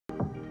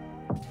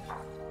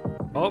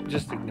Oh,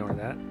 just ignore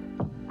that.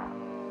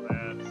 Oh,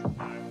 that's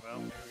fine. Well,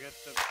 we get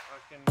the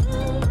fucking.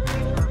 Oh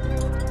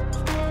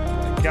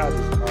my God,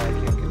 this car, I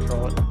can't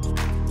control it.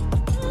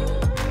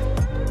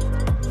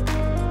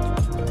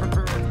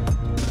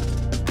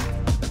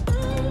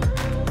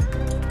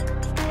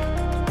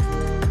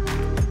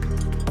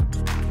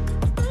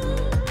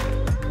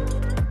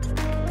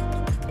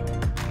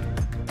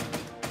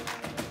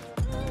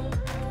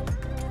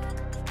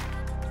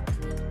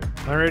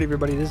 Alright,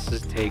 everybody, this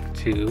is take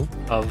 2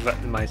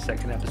 of my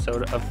second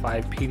episode of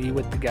FivePD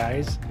with the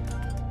guys.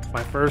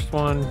 My first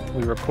one,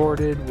 we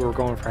recorded, we were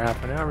going for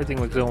half an hour, everything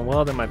was going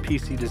well, then my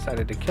PC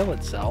decided to kill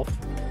itself.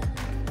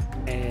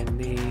 And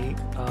the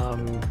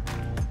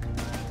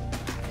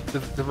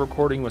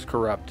recording was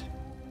corrupt.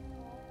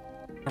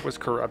 It was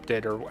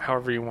corrupted, or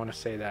however you want to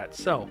say that.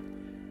 So,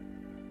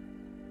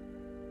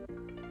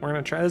 we're going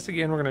to try this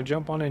again, we're going to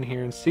jump on in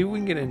here and see what we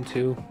can get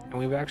into. And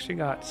we've actually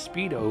got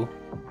Speedo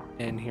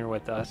in here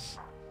with us,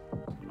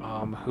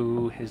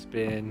 who has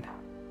been,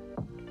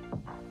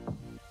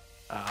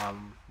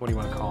 what do you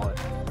want to call it?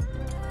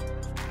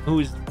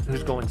 Who's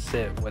going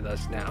civ with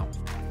us now.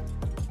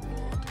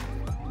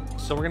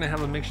 So we're gonna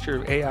have a mixture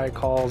of AI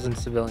calls and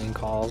civilian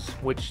calls,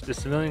 which the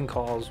civilian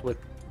calls with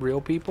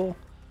real people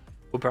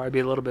will probably be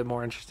a little bit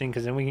more interesting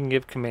because then we can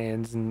give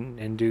commands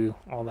and do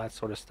all that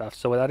sort of stuff.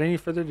 So without any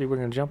further ado, we're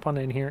gonna jump on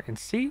in here and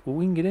see what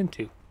we can get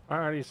into.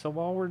 Alrighty, so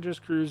while we're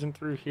just cruising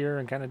through here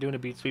and kind of doing a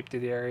beat sweep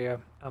through the area,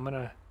 I'm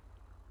gonna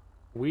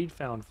Weed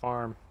Found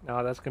Farm.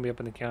 No, that's gonna be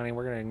up in the county.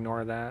 We're gonna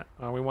ignore that.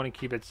 We want to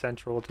keep it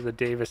central to the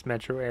Davis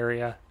metro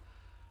area.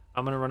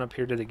 I'm gonna run up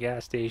here to the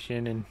gas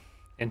station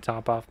and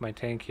top off my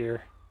tank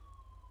here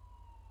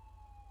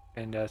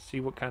and see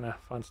what kind of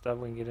fun stuff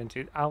we can get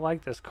into. I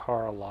like this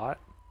car a lot.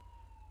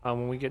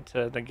 When we get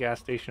to the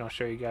gas station, I'll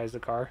show you guys the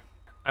car.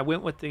 I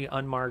went with the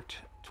unmarked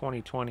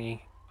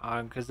 2020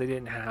 because they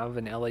didn't have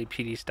an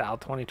LAPD style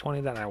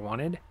 2020 that I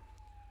wanted.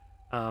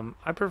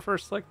 I prefer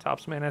slick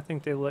tops, man. I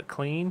think they look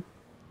clean.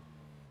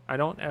 I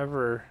don't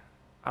ever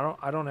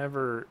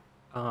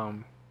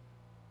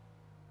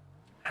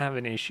have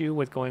an issue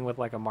with going with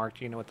like a marked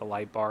unit with the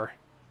light bar.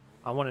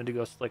 I wanted to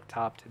go slick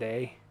top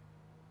today.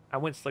 I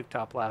went slick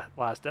top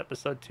last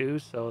episode too,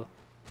 so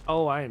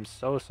oh, I am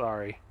so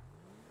sorry.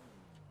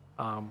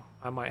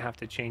 I might have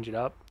to change it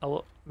up a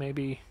little,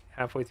 maybe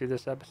halfway through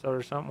this episode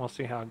or something. We'll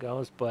see how it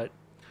goes. But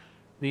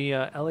the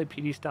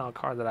LAPD style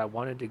car that I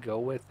wanted to go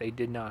with, they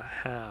did not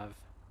have,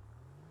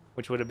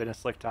 which would have been a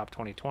slick top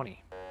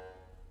 2020.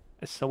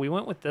 So we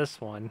went with this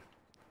one,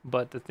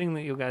 but the thing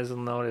that you guys will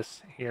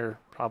notice here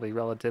probably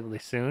relatively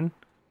soon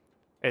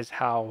is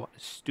how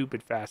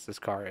stupid fast this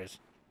car is.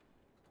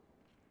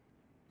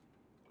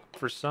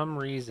 For some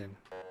reason,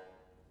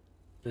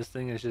 this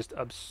thing is just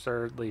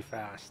absurdly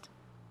fast.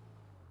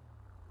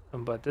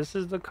 But this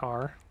is the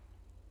car.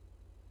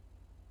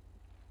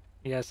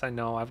 Yes, I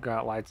know, I've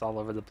got lights all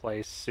over the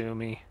place. Sue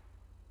me.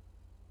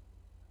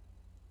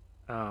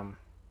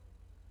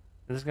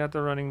 This has got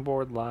the running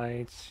board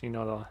lights, you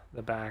know,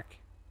 the back.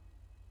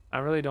 I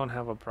really don't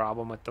have a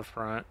problem with the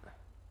front.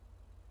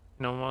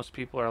 You know, most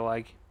people are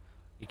like,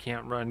 you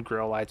can't run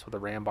grill lights with a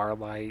ram bar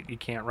light. You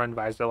can't run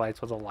visor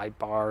lights with a light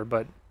bar.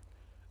 But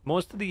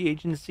most of the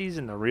agencies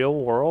in the real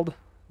world,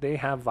 they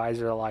have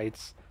visor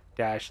lights,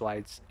 dash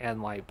lights,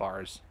 and light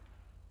bars.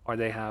 Or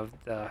they have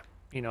the,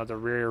 you know, the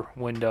rear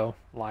window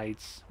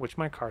lights, which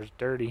my car's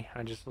dirty,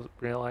 I just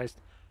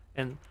realized.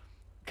 And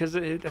because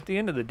at the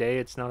end of the day,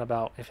 it's not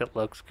about if it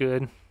looks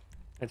good.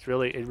 It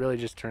really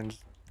just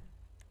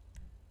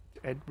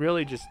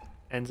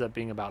ends up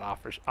being about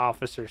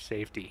officer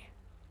safety.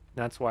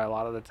 That's why a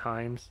lot of the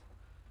times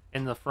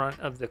in the front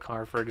of the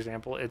car, for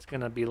example, it's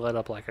gonna be lit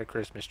up like a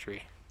Christmas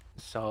tree.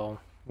 So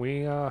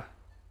we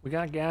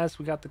got gas,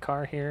 we got the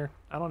car here.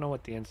 I don't know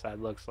what the inside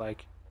looks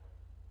like.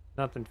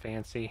 Nothing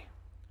fancy.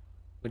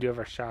 We do have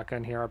our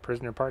shotgun here, our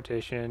prisoner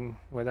partition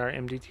with our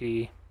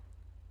MDT.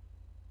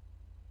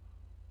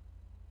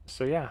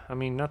 So yeah, I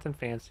mean, nothing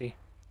fancy.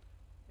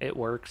 It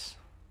works.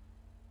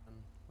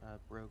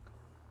 Broke.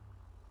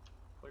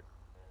 Clear.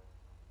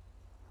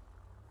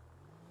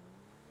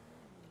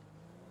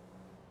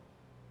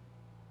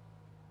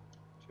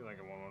 2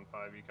 Lincoln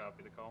 115, you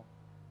copy the call?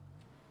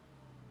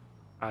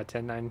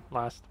 10-9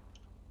 last.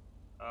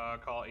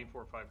 Call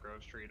 845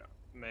 Grove Street.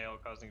 Male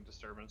causing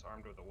disturbance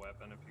armed with a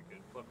weapon. If you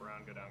could flip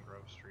around, go down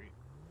Grove Street.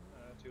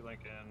 2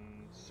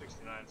 Lincoln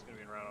 69 is going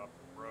to be en route off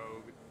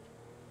Rogue.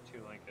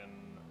 2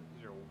 Lincoln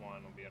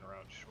 01 will be en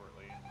route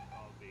shortly.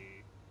 I'll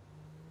be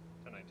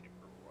 1019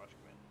 for watch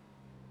command.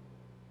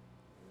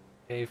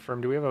 Hey,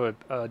 do we have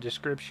a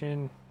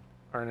description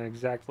or an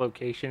exact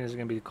location? Is it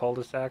going to be the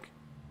cul-de-sac?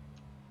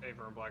 A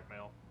firm black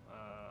male,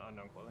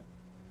 unknown clothing.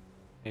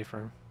 A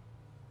firm.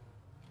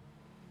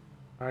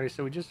 Alrighty,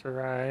 so we just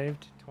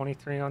arrived.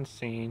 23 on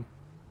scene.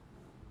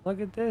 Look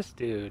at this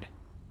dude.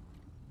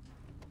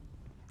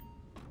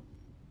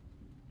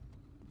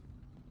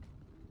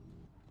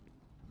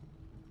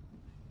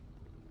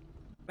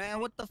 Man,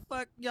 what the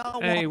fuck y'all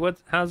Hey,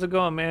 how's it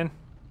going, man?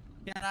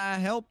 Can I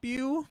help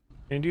you?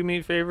 Can you do me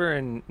a favor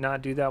and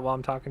not do that while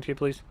I'm talking to you,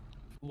 please?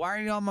 Why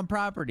are you on my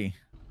property?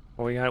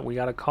 Well, we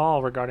got a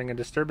call regarding a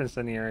disturbance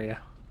in the area.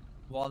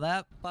 Well,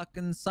 that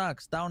fucking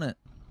sucks, don't it?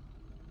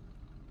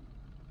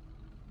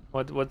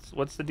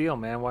 What's the deal,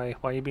 man? Why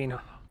are you being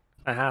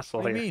a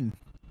hassle What do here? you mean?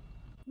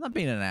 I'm not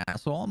being an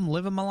asshole. I'm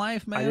living my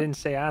life, man. I didn't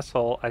say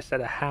asshole. I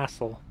said a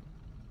hassle.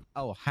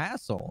 Oh,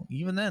 hassle.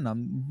 Even then,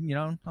 I'm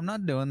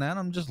not doing that.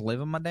 I'm just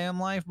living my damn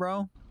life,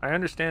 bro. I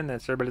understand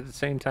that, sir, but at the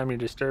same time, you're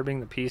disturbing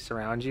the peace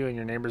around you, and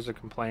your neighbors are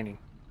complaining.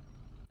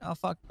 Oh,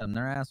 fuck them.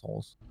 They're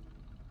assholes.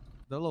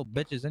 They're little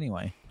bitches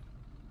anyway.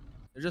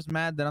 They're just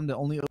mad that I'm the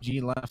only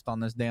OG left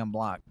on this damn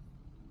block.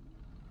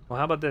 Well,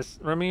 how about this?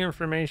 Run me your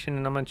information,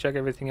 and I'm gonna check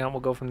everything out.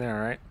 We'll go from there,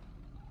 all right?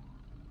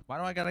 Why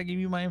do I gotta give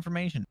you my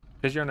information?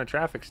 Because you're on a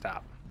traffic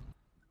stop.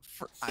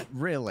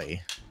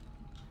 Really?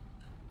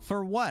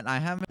 For what? I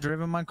haven't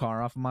driven my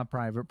car off of my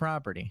private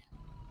property.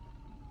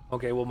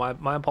 Okay, well,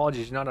 my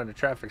apologies. You're not on a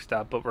traffic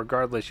stop, but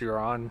regardless, you're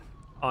on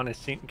a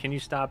scene. Can you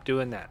stop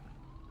doing that?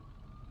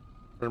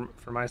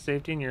 For my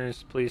safety and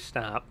yours, please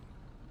stop.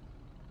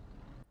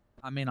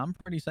 I mean, I'm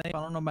pretty safe. I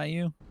don't know about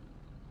you.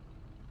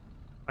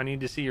 I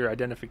need to see your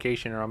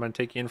identification, or I'm gonna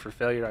take you in for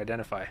failure to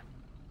identify.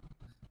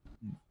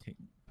 Fucking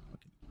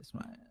kiss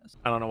my ass.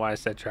 I don't know why I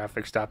said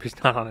traffic stop.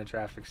 He's not on a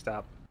traffic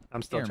stop.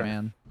 I'm still Here, trying.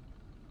 man.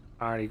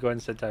 Alrighty, go ahead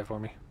and sit tight for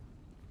me.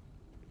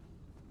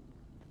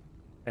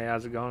 Hey,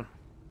 how's it going?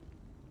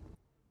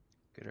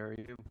 Good, how are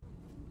you?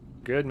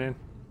 Good, man.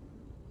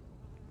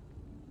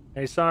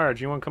 Hey,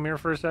 Sarge, you want to come here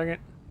for a second?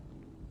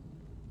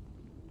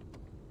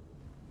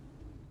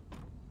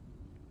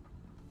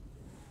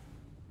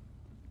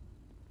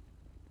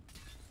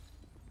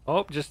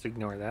 Oh, just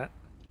ignore that.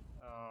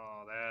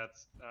 Oh,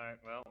 that's alright.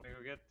 Well, we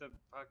go get the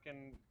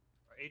fucking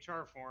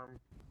HR form.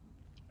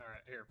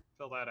 Alright, here,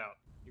 fill that out.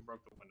 You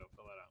broke the window,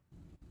 fill that out.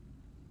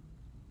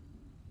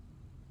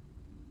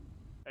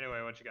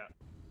 Anyway, what you got?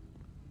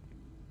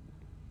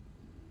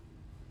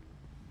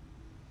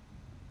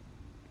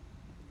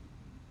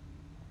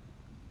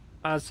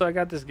 So I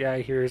got this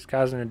guy here. He's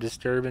causing a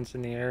disturbance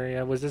in the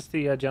area. Was this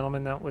the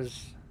gentleman that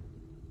was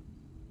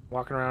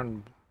walking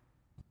around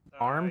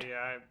armed?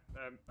 Yeah,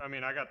 I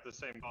mean, I got the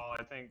same call.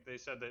 I think they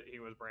said that he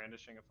was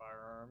brandishing a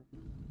firearm.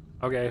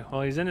 Okay,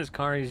 well, he's in his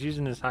car. He's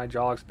using his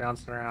hydraulics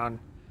bouncing around.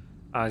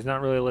 He's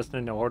not really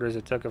listening to orders.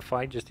 It took a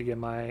fight just to get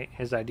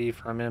his ID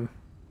from him.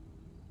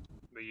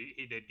 But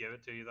he did give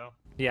it to you, though?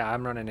 Yeah,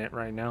 I'm running it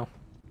right now.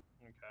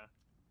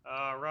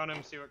 Okay. Run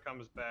him, see what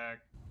comes back.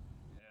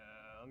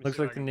 Let me Looks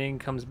see if like I the can- name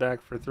comes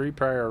back for 3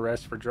 prior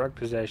arrests for drug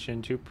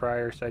possession, 2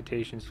 prior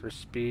citations for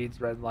speeds,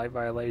 red light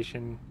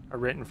violation, a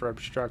written for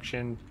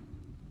obstruction,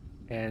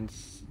 and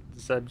the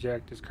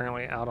subject is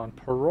currently out on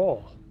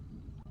parole.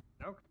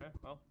 Okay,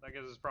 well, that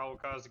gives us probable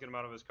cause to get him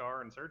out of his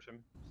car and search him,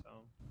 so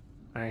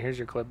Alright, here's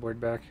your clipboard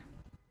back.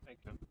 thank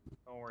you.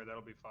 Don't worry,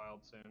 that'll be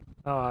filed soon.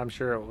 Oh, I'm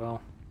sure it will.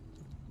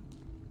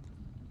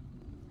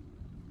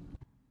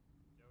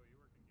 Joe, you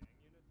work in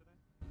gang unit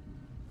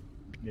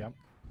today? Yep.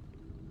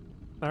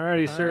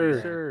 Alrighty, Alright,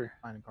 sir.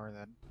 Find a car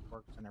that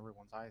works in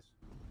everyone's eyes.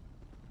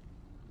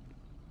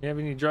 You have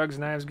any drugs,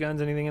 knives,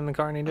 guns, anything in the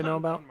car I need to know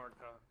about? Unmarked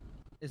car.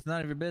 It's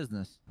none of your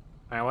business.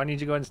 Alright, why don't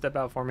you go ahead and step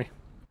out for me?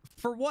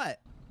 For what?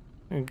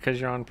 Because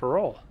you're on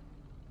parole.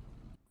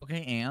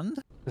 Okay, and?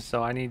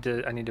 So I need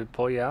to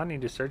pull you out. I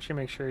need to search you,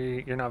 make sure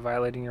you're not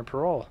violating your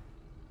parole.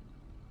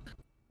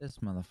 This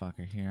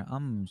motherfucker here.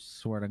 I'm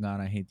swear to God,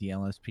 I hate the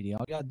LSPD.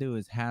 All you gotta do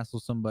is hassle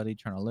somebody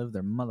trying to live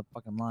their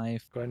motherfucking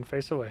life. Go ahead and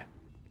face away.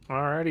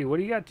 Alrighty, what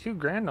do you got $2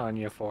 grand on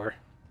you for?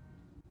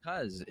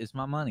 Cause it's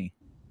my money.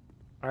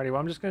 Alrighty,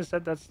 well I'm just gonna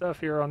set that stuff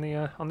here on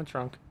the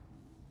trunk.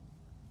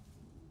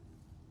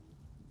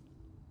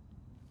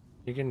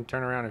 You can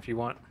turn around if you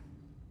want.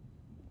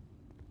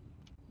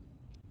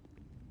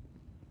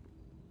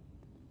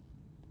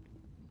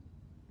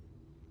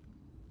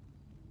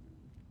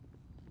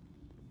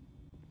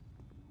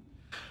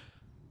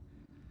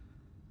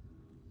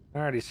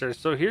 Alrighty, sir.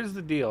 So here's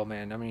the deal,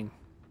 man. I mean,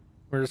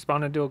 we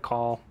responded to a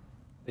call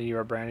that you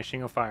were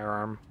brandishing a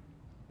firearm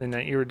and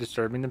that you were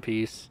disturbing the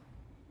peace.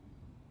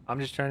 I'm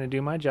just trying to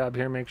do my job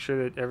here, make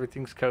sure that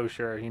everything's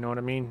kosher. You know what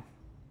I mean?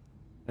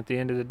 At the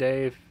end of the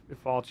day,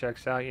 if all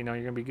checks out, you know,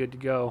 you're going to be good to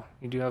go.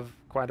 You do have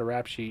quite a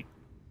rap sheet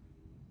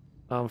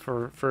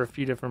for a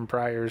few different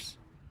priors.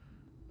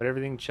 But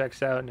everything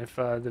checks out, and if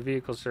the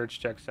vehicle search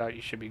checks out,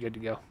 you should be good to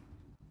go.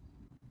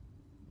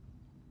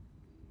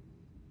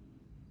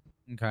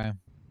 Okay.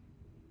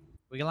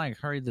 We can like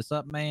hurry this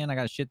up, man. I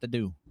got shit to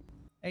do.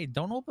 Hey,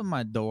 don't open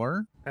my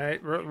door. Hey,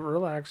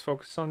 relax.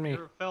 Focus on me.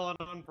 You're a felon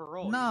on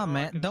parole. you Nah, know I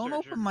man. can Don't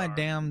search your open my car.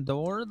 damn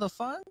door. The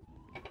fuck?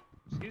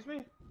 Excuse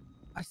me?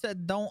 I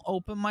said don't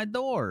open my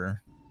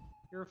door.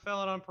 You're a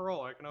felon on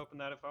parole. I can open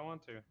that if I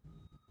want to.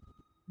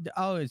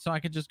 Oh, so I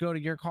could just go to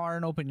your car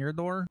and open your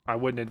door? I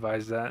wouldn't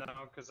advise that. No,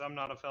 because I'm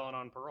not a felon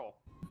on parole.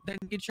 Then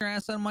get your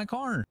ass out of my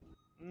car.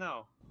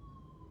 No.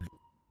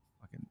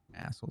 Fucking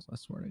assholes, I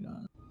swear to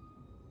God.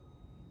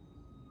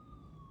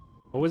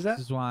 What was that?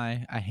 This is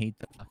why I hate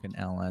the fucking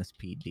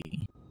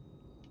LSPD.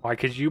 Why?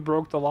 Because you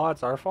broke the law.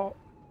 It's our fault.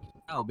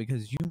 No,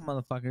 because you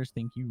motherfuckers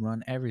think you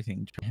run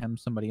everything. Try to hem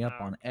somebody up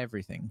No. on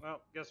everything.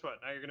 Well, guess what?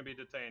 Now you're gonna be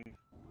detained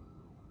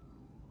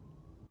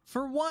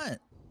For what?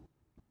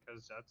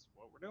 because that's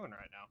what we're doing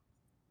right now.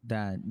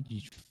 That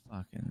you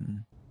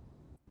fucking.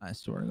 I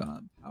swear to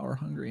God, power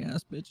hungry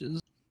ass bitches.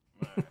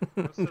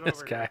 Go sit This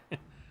over guy. here.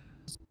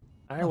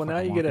 All right, well now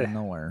Motherfucker you walking gotta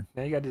nowhere.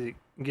 now you gotta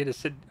get a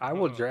sit. I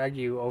will drag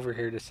you over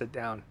here to sit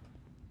down.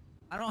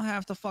 I don't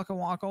have to fucking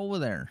walk over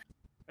there.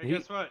 Hey,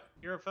 guess what?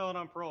 You're a felon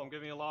on parole. I'm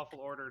giving you a lawful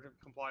order to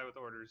comply with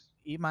orders.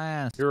 Eat my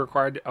ass. You're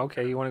required to,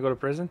 okay, you want to go to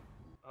prison?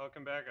 Hook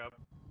him back up.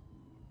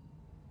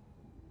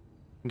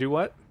 Do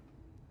what?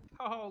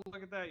 Oh,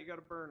 look at that. You got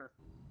a burner.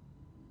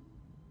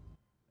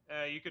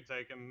 You could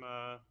take him,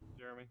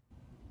 Jeremy.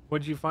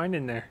 What'd you find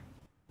in there?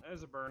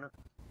 There's a burner.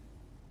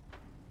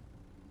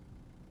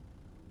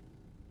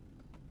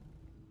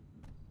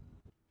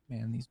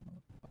 Man, these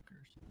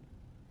motherfuckers.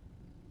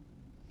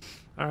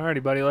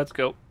 Alrighty, buddy, let's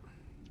go.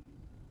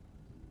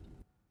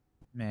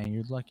 Man,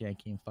 you're lucky I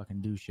can't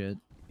fucking do shit.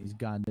 These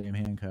goddamn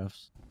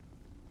handcuffs.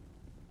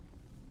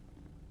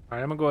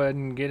 Alright, I'm gonna go ahead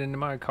and get into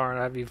my car and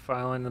have you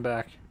file in the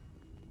back.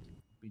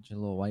 Beat your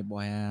little white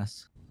boy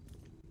ass.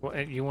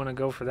 What, you want to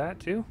go for that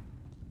too?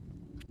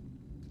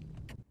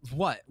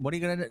 What? What are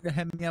you gonna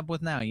hem me up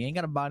with now? You ain't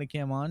got a body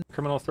cam on.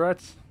 Criminal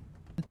threats?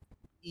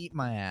 Eat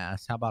my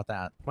ass. How about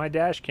that? My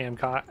dash cam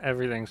caught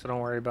everything, so don't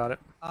worry about it.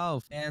 Oh,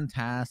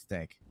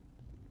 fantastic.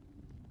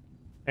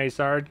 Hey,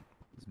 Sarge.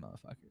 These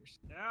motherfuckers.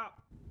 Yeah.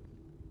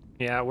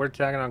 Yeah, we're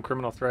tagging on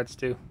criminal threats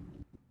too.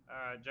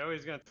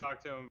 Joey's gonna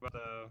talk to him about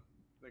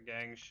the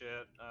gang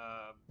shit.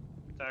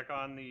 Tack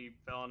on the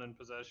felon in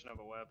possession of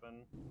a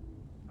weapon.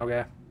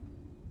 Okay.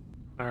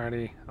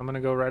 Alrighty, I'm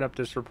gonna go write up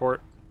this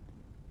report.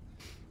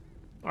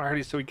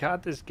 Alrighty, so we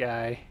caught this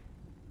guy.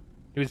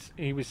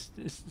 He was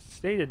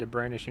stated to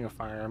brandishing a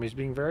firearm. He's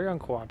being very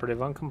uncooperative,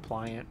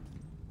 uncompliant,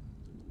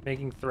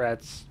 making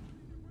threats.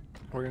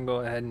 We're gonna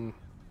go ahead and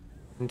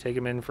take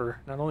him in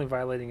for not only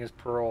violating his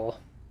parole,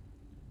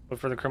 but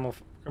for the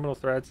criminal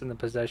threats and the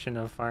possession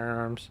of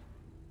firearms.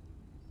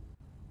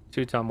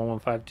 2 Tom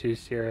 1152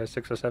 Sierra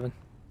 607.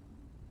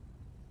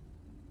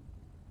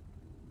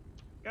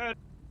 Good.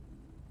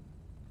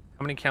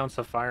 How many counts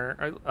of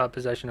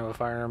possession of a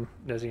firearm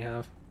does he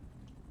have?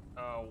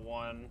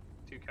 1,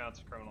 2 counts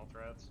of criminal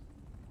threats.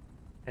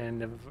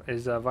 And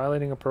is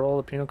violating a parole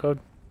a penal code?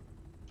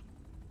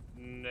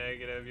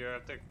 Negative. You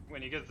have to,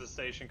 when you get to the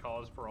station,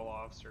 call his parole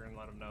officer and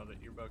let him know that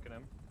you're booking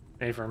him.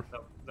 A-firm.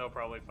 They'll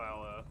probably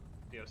file a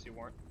DOC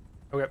warrant.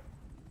 Okay.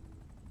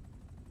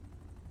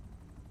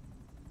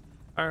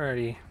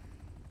 Alrighty.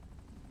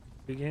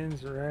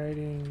 Begins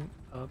writing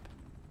up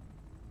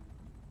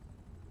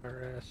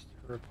arrest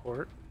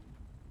report.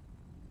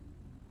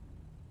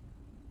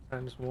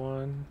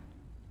 ×1.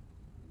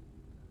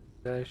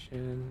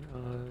 Possession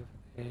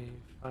of a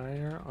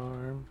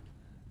firearm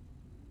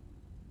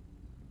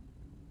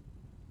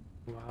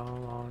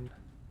while on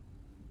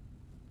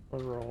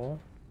parole.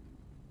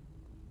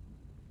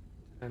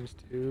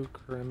 ×2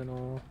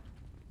 criminal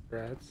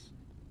threats.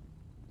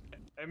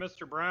 Hey,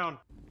 Mr. Brown.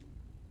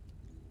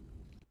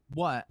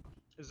 What?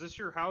 Is this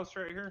your house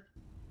right here?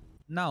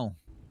 No.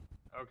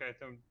 Okay,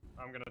 then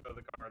I'm gonna tow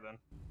the car then.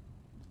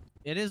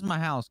 It is my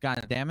house,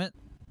 god damn it.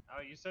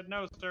 Oh, you said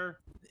no, sir.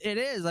 It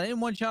is. I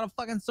didn't want y'all to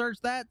fucking search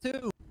that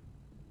too.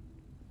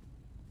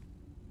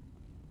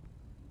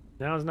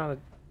 Now is not a...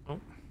 Oh.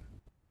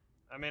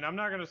 I mean, I'm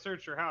not gonna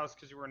search your house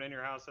because you weren't in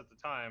your house at the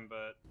time,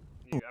 but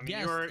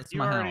Yes, it's you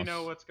my already house.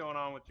 know what's going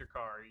on with your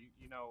car.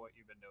 You know what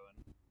you've been doing.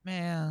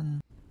 Man.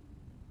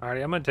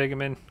 Alrighty, I'm gonna take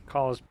him in.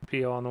 Call his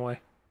PO on the way.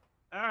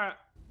 All right.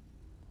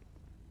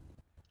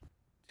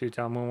 2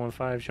 Tom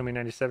 115, show me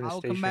 97 I'll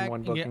station come back 1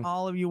 and booking. get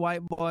all of you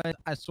white boys.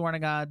 I swear to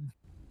God.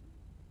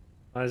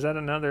 Is that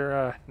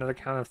another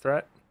count of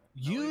threat?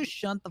 You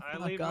shut the I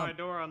fuck leave up. my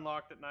door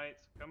unlocked at night,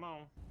 so come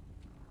on.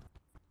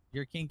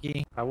 You're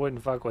kinky. I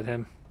wouldn't fuck with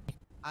him.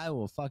 I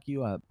will fuck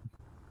you up.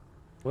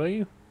 Will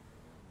you?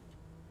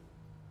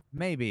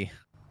 Maybe.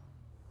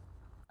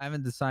 I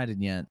haven't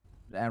decided yet.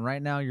 And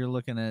right now you're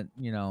looking at,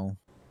 you know,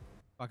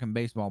 fucking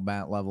baseball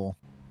bat level.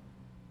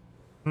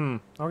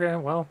 Okay,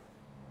 well.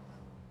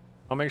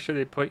 I'll make sure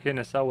they put you in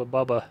a cell with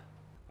Bubba.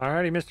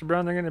 Alrighty, Mr.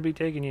 Brown, they're gonna be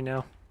taking you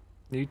now.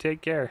 You take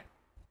care.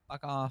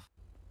 Fuck off.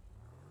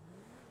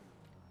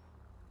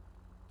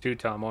 2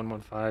 Tom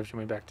 115, show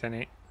me back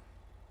 10-8.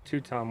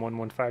 2 Tom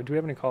 115. Do we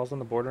have any calls on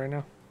the board right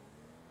now?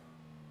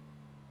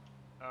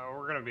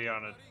 We're gonna be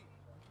on a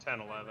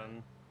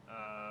 1011,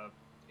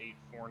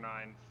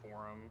 849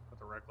 forum with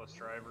a reckless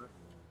driver.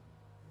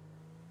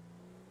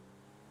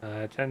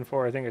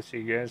 10-4, I think I see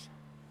you guys.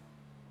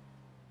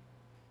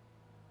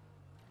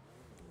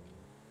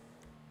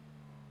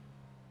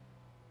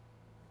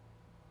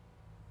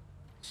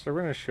 So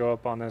we're going to show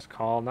up on this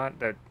call. Not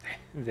that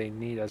they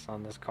need us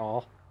on this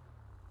call,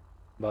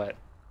 but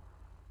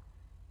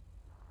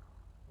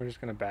we're just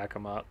going to back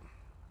them up.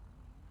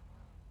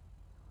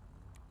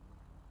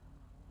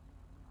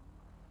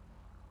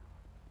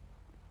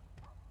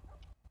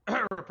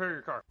 Repair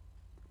your car.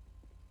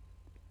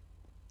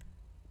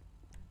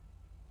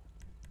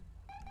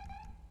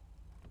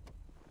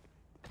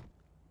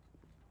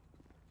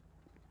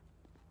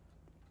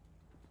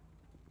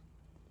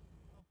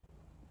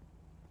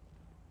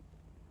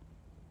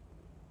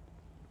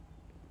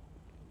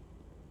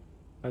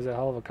 That's a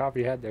hell of a cop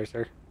you had there,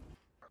 sir.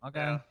 Okay.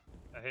 Yeah,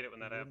 I hate it when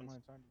that Good happens. my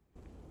side.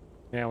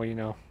 Yeah, well, you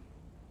know.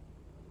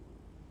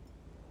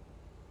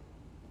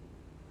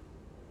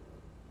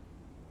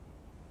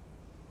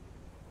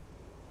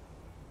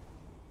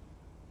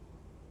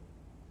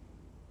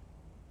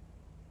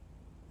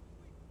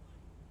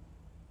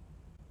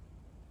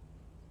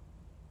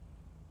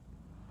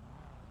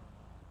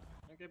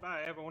 Okay,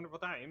 bye. Have a wonderful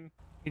time.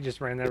 He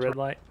just ran that red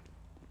light.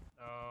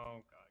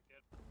 Oh god,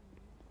 get.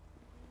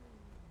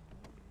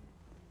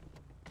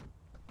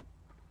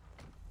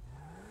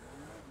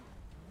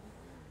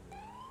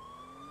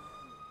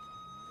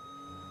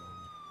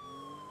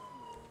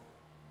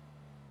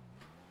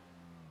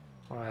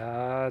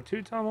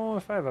 Two Tom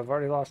 115. I've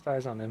already lost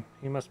eyes on him.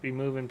 He must be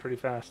moving pretty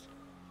fast.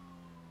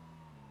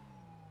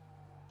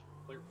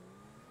 Clear.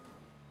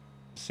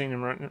 Seen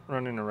him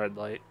running a red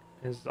light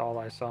is all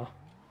I saw.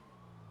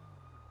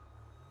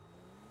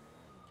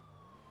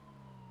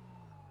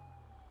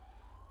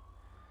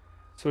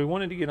 So we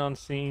wanted to get on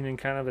scene and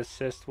kind of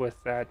assist with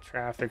that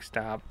traffic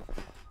stop,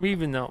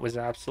 even though it was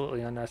absolutely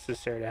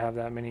unnecessary to have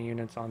that many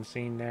units on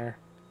scene there.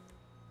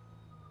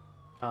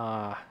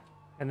 And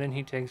then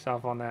he takes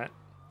off on that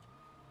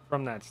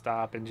from that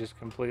stop and just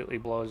completely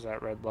blows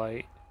that red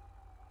light.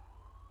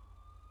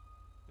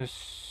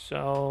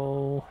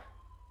 So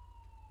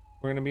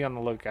we're gonna be on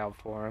the lookout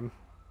for him.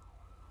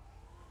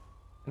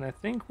 And I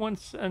think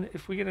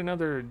if we get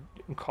another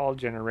call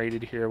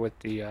generated here with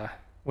the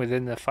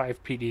within the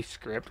FivePD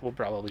script, we'll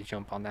probably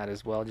jump on that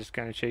as well, just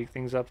kind of shake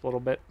things up a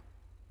little bit.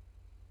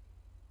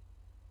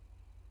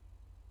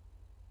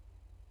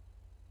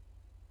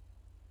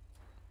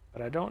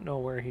 But I don't know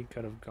where he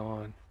could have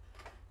gone.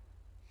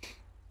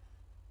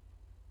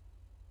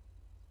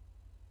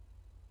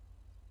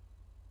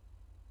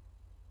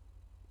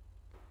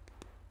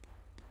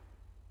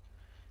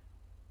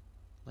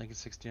 Lincoln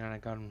 69, I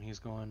got him. He's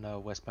going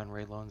westbound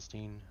Ray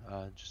Lowenstein.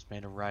 Just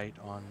made a right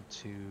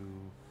onto.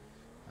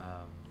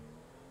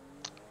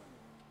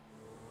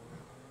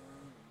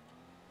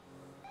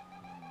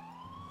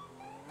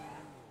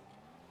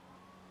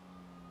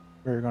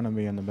 We're gonna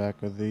be in the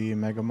back of the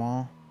Mega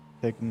Mall,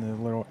 taking the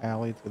little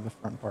alley to the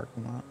front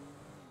parking lot.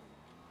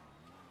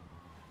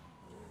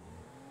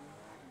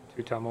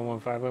 Two Tom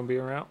 115 gonna be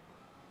around.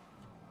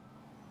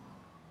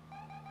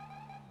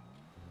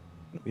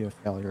 Gonna be a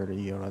failure to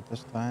yield at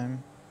this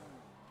time.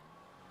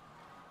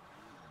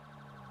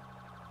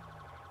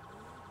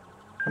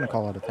 Gonna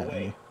call it a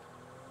 1080.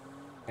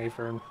 Hey,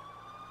 for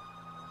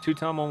two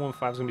Tom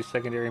 115 is gonna be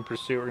secondary in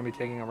pursuit. We're gonna be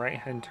taking a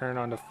right-hand turn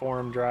onto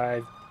Forum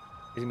Drive.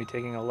 He's gonna be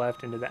taking a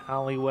left into the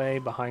alleyway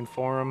behind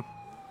Forum.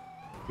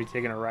 Be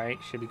taking a right.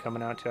 Should be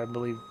coming out to, I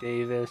believe,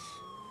 Davis.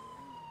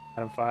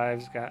 Adam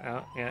 5's got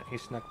out. Yeah, he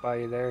snuck by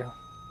you there.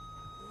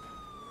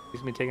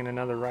 He's gonna be taking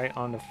another right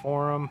onto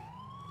Forum.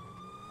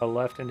 A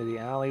left into the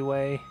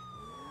alleyway.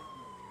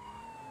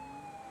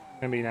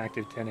 Gonna be an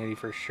active 1080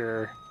 for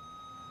sure.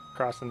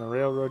 Crossing the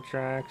railroad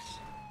tracks.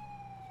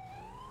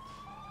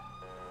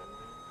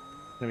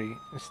 Gonna be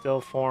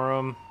still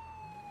Forum.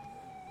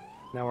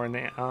 Now we're in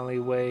the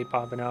alleyway,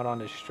 popping out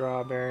onto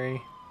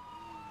Strawberry.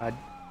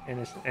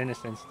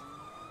 Innocence.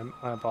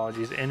 My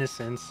apologies.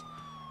 Innocence.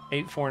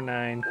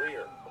 849.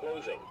 Clear.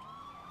 Closing.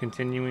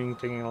 Continuing,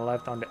 taking a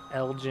left onto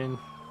Elgin.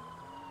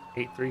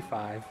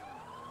 835.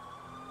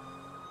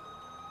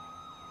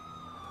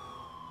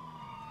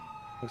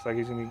 Looks like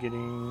he's going to be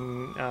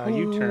getting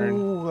U-turn.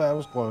 Ooh, that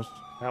was close.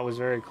 That was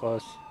very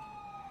close.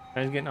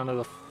 Now he's getting onto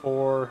the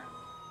 4,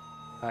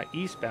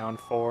 eastbound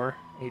 4,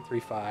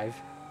 835.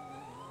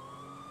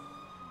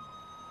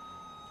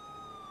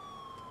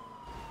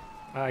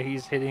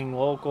 He's hitting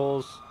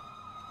locals,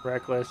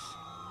 reckless,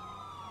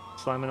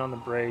 slamming on the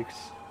brakes.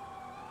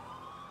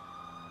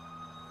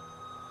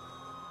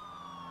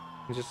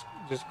 And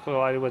just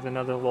collided with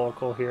another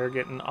local here,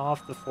 getting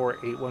off the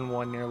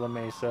 4811 near La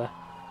Mesa.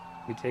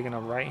 Be taking a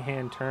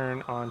right-hand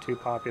turn onto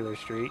Popular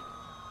Street.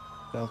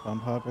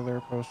 Southbound Popular,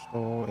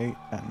 Postal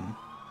 810.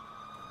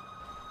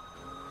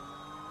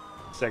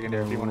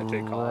 Secondary if you want to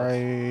take calls.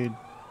 Right,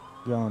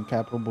 going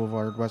Capitol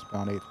Boulevard,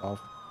 westbound 812.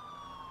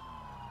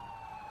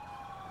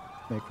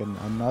 Making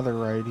another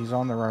right. He's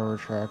on the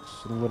railroad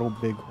tracks, Little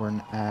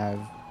Bighorn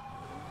Ave.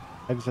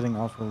 Exiting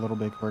off of Little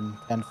Bighorn,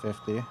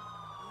 1050.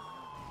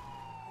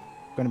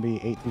 Going to be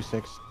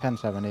 826,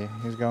 1070.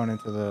 He's going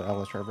into the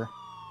Ellis River.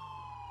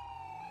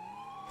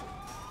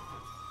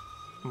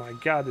 Oh my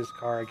god, this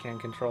car, I can't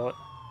control it.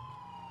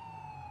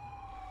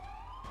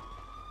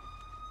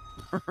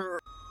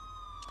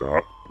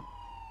 Stop.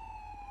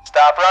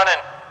 Stop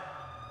running.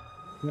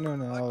 Going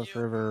into the Ellis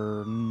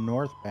River,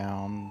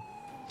 northbound,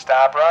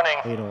 Stop running.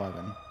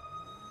 811.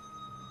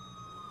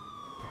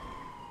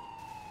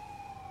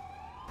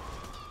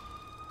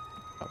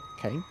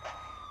 Okay.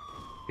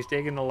 He's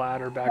taking the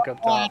ladder back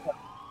up top.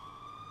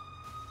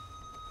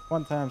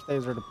 One-time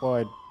stays are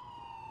deployed.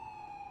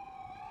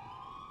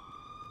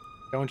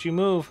 Don't you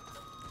move.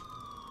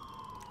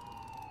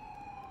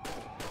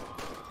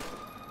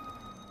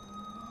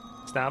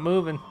 Stop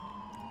moving.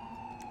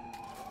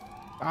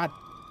 God.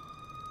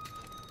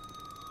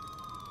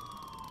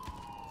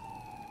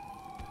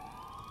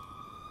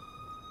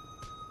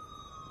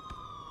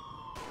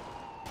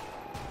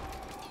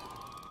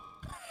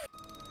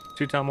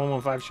 Tom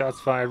 115 shots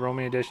fired. Roll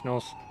me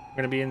additionals. We're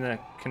gonna be in the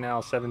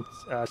canal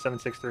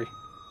 763.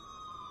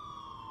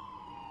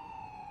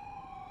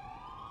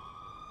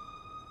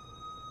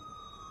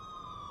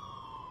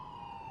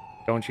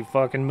 Don't you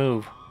fucking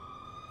move.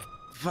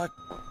 Fuck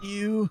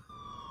you.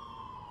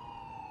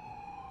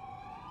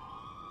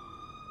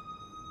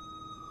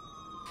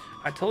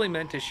 I totally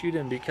meant to shoot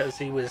him because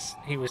he was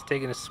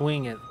taking a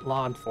swing at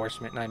law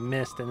enforcement and I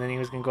missed, and then he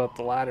was gonna go up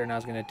the ladder and I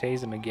was gonna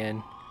tase him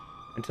again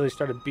until he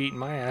started beating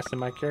my ass and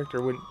my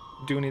character wouldn't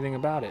do anything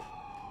about it.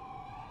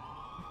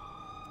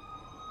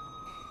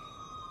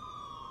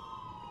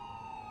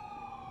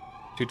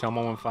 Two Tom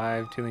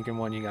 115, 2 Lincoln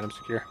 1, you got him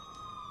secure.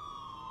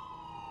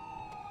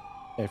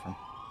 Affirm.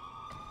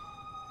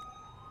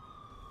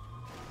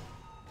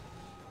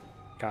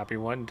 Copy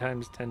 1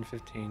 times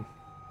 1015.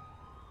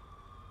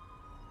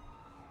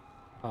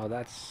 Oh,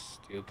 that's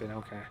stupid.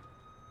 Okay.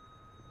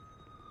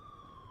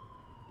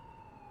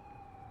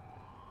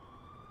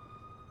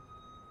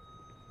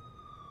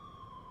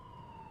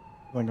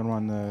 Lincoln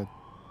 1, the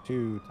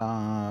 2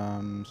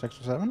 Tom 6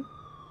 or 7.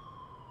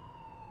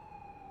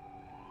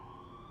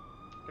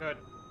 Good.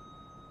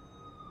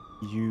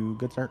 You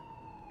good, sir?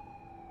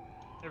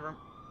 Affirm.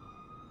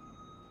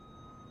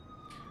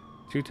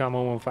 2 Tom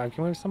 115,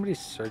 can we have somebody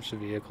search the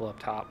vehicle up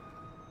top?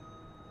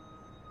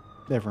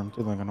 Affirm.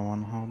 2 Lincoln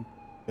 1. I'll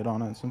get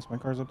on it since my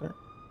car's up there.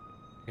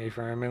 Okay,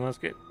 fireman, let's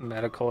get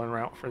medical en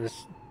route for this.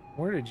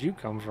 Where did you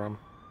come from?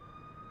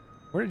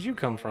 Where did you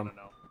come from?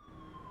 No.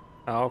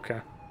 Oh, okay.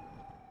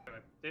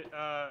 Did,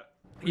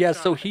 Yeah,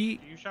 so he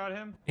You shot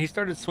him?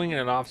 started swinging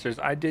at officers.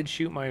 I did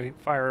shoot my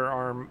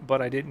firearm,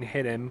 but I didn't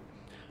hit him.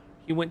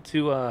 He went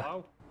to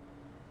Hello?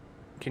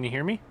 Can you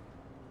hear me?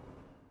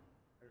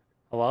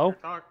 Hello?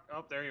 Oh,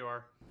 there you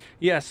are.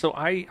 Yeah, so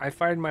I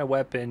fired my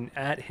weapon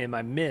at him.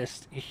 I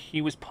missed.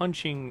 He was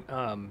punching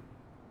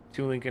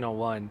 2 Lincoln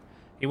 01.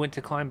 He went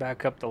to climb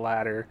back up the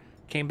ladder,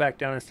 came back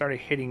down and started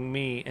hitting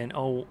me, and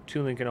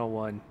 2 Lincoln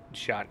 01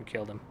 shot and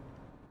killed him.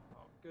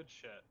 Oh, good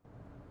shit.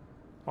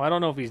 Well, I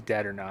don't know if he's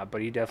dead or not,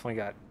 but he definitely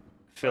got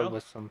filled Well.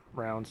 with some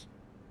rounds.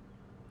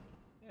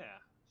 Yeah,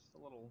 just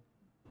a little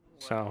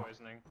lead So.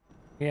 poisoning.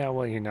 Yeah,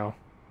 well, you know.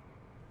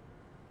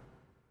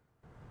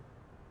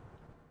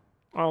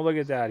 Oh, look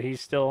at that. He's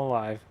still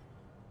alive.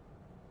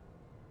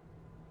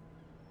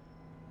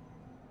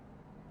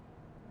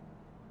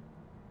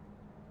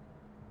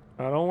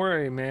 Oh, don't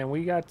worry, man.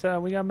 We got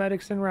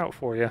medics en route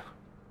for you.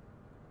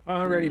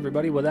 Alright,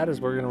 everybody. Well, that is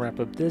where we're going to wrap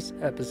up this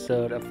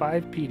episode of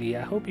FivePD.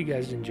 I hope you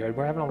guys enjoyed.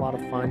 We're having a lot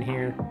of fun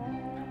here.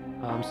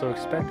 So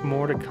expect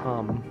more to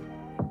come.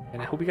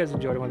 And I hope you guys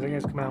enjoyed it. Once you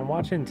guys come out and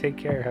watch it, and take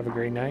care. Have a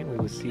great night. We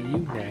will see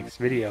you next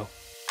video.